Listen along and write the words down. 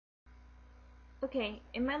Okay,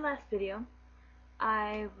 in my last video,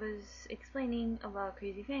 I was explaining about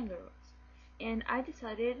crazy fangirls, and I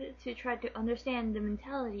decided to try to understand the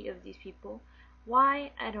mentality of these people.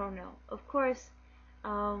 Why? I don't know. Of course,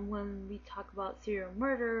 when we talk about serial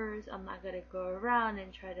murderers, I'm not gonna go around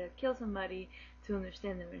and try to kill somebody to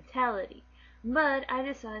understand the mentality. But I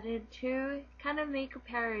decided to kind of make a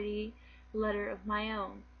parody letter of my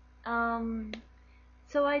own.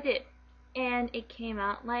 So I did, and it came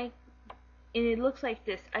out like, and it looks like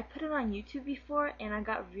this. I put it on YouTube before, and I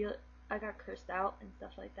got cursed out and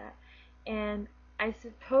stuff like that. And I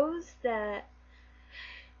suppose that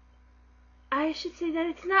I should say that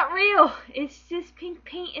it's not real. It's just pink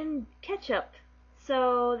paint and ketchup.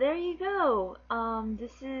 So there you go.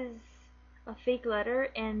 This is a fake letter,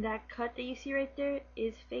 and that cut that you see right there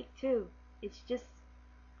is fake too. It's just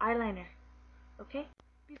eyeliner. Okay?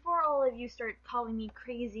 Before all of you start calling me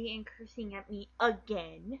crazy and cursing at me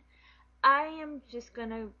again, I am just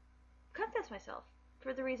gonna confess myself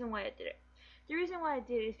for the reason why I did it. The reason why I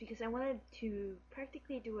did it is because I wanted to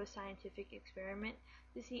practically do a scientific experiment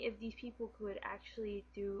to see if these people could actually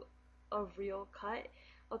do a real cut.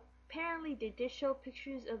 Apparently they did show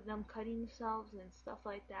pictures of them cutting themselves and stuff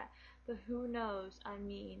like that, but who knows? I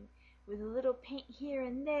mean, with a little paint here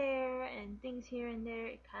and there and things here and there,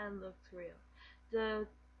 it kind of looks real. The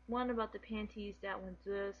one about the panties, that one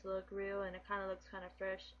does look real, and it kind of looks kind of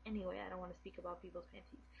fresh. Anyway, I don't want to speak about people's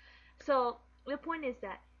panties. So the point is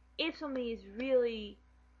that if somebody is really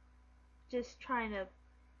just trying to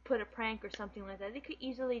put a prank or something like that, they could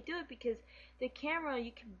easily do it because the camera,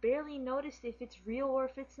 you can barely notice if it's real or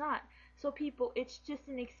if it's not. So people, it's just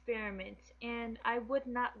an experiment, and I would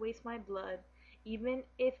not waste my blood. Even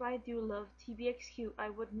if I do love TVXQ, I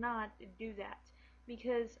would not do that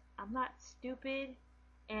because I'm not stupid,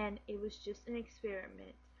 and it was just an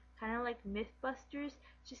experiment. Kind of like Mythbusters,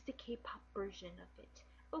 just a K-pop version of it.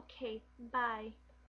 Okay, bye.